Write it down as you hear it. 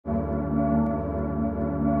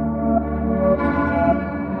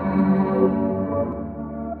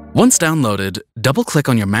Once downloaded, double-click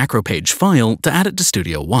on your macro page file to add it to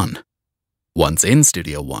Studio One. Once in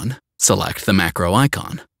Studio One, select the macro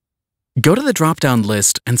icon. Go to the drop-down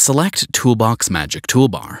list and select Toolbox Magic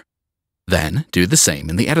Toolbar. Then do the same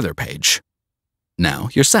in the editor page. Now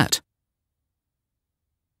you're set.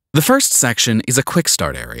 The first section is a quick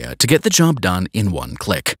start area to get the job done in one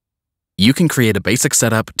click. You can create a basic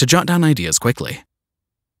setup to jot down ideas quickly.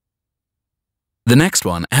 The next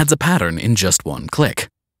one adds a pattern in just one click.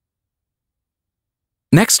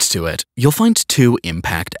 Next to it, you'll find two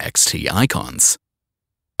Impact XT icons.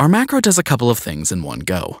 Our macro does a couple of things in one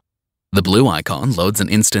go. The blue icon loads an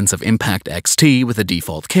instance of Impact XT with a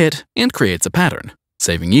default kit and creates a pattern,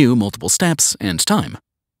 saving you multiple steps and time.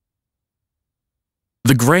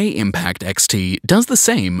 The gray Impact XT does the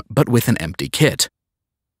same, but with an empty kit.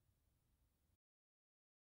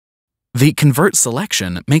 The Convert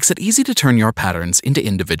selection makes it easy to turn your patterns into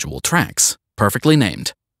individual tracks, perfectly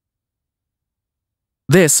named.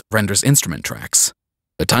 This renders instrument tracks,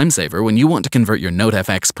 a time saver when you want to convert your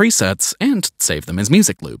NoteFX presets and save them as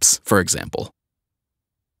music loops, for example.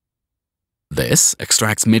 This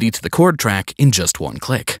extracts MIDI to the chord track in just one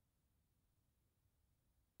click.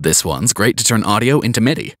 This one's great to turn audio into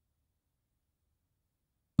MIDI.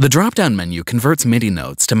 The drop-down menu converts MIDI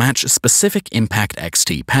notes to match specific Impact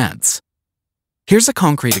XT pads. Here's a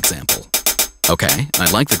concrete example. Okay,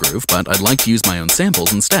 I like the groove, but I'd like to use my own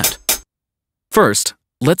samples instead. First,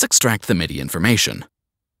 let's extract the MIDI information.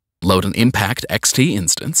 Load an Impact XT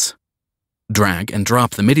instance. Drag and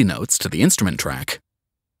drop the MIDI notes to the instrument track.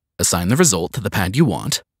 Assign the result to the pad you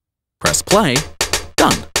want. Press play.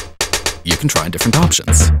 Done. You can try different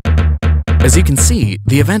options. As you can see,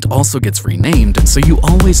 the event also gets renamed so you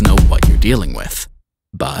always know what you're dealing with.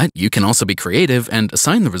 But you can also be creative and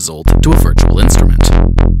assign the result to a virtual instrument.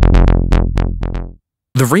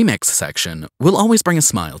 The Remix section will always bring a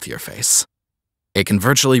smile to your face. It can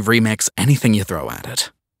virtually remix anything you throw at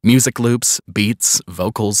it. Music loops, beats,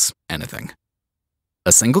 vocals, anything.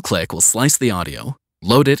 A single click will slice the audio,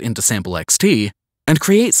 load it into Sample XT, and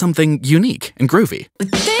create something unique and groovy.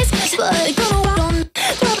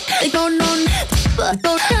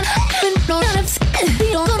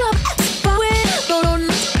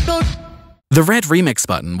 The red Remix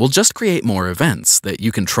button will just create more events that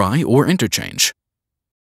you can try or interchange.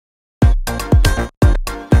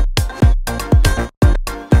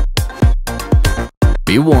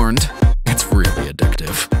 Be warned, it's really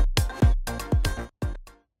addictive.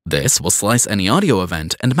 This will slice any audio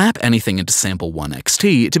event and map anything into Sample 1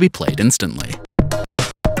 XT to be played instantly.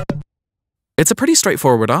 It's a pretty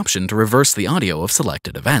straightforward option to reverse the audio of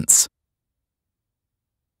selected events.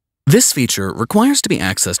 This feature requires to be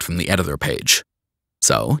accessed from the editor page.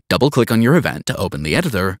 So, double-click on your event to open the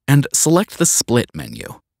editor and select the Split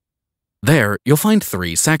menu. There, you'll find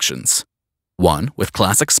three sections. One with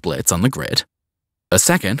classic splits on the grid, a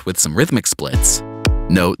second with some rhythmic splits.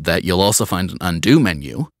 Note that you'll also find an Undo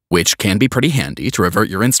menu, which can be pretty handy to revert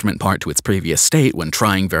your instrument part to its previous state when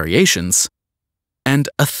trying variations, and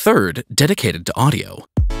a third dedicated to audio.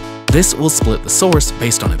 This will split the source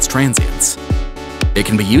based on its transients. It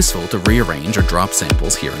can be useful to rearrange or drop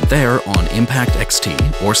samples here and there on Impact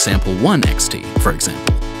XT or Sample 1 XT, for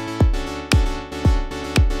example.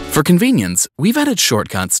 For convenience, we've added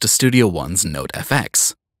shortcuts to Studio One's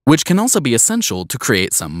NoteFX, which can also be essential to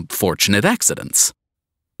create some fortunate accidents.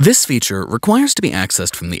 This feature requires to be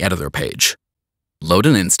accessed from the editor page. Load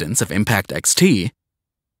an instance of Impact XT,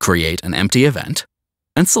 create an empty event,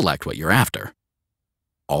 and select what you're after.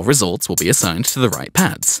 All results will be assigned to the right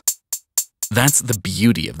pads. That's the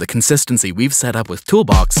beauty of the consistency we've set up with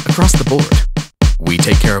Toolbox across the board. We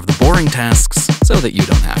take care of the boring tasks so that you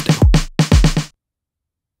don't have to.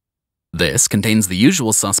 This contains the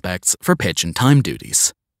usual suspects for pitch and time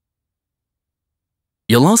duties.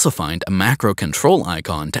 You'll also find a macro control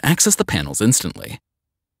icon to access the panels instantly.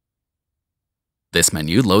 This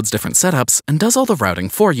menu loads different setups and does all the routing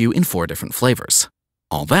for you in 4 different flavors.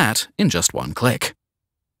 All that in just one click.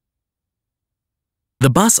 The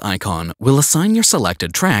bus icon will assign your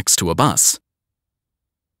selected tracks to a bus.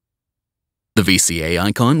 The VCA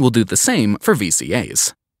icon will do the same for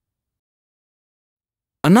VCAs.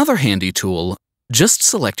 Another handy tool, just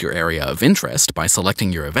select your area of interest by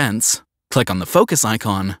selecting your events, click on the focus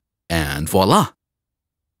icon, and voila!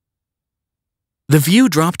 The View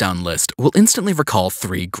drop-down list will instantly recall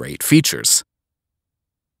 3 great features.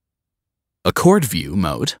 A chord view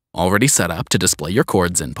mode, already set up to display your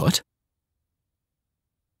chords input,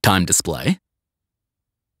 time display,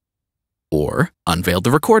 or unveil the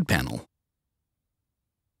record panel.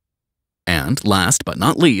 And last but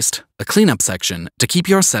not least, a cleanup section to keep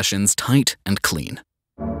your sessions tight and clean.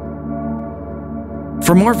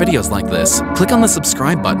 For more videos like this, click on the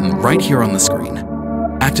subscribe button right here on the screen.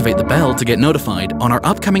 Activate the bell to get notified on our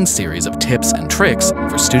upcoming series of tips and tricks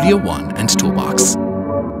for Studio One and Toolbox.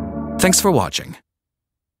 Thanks for watching.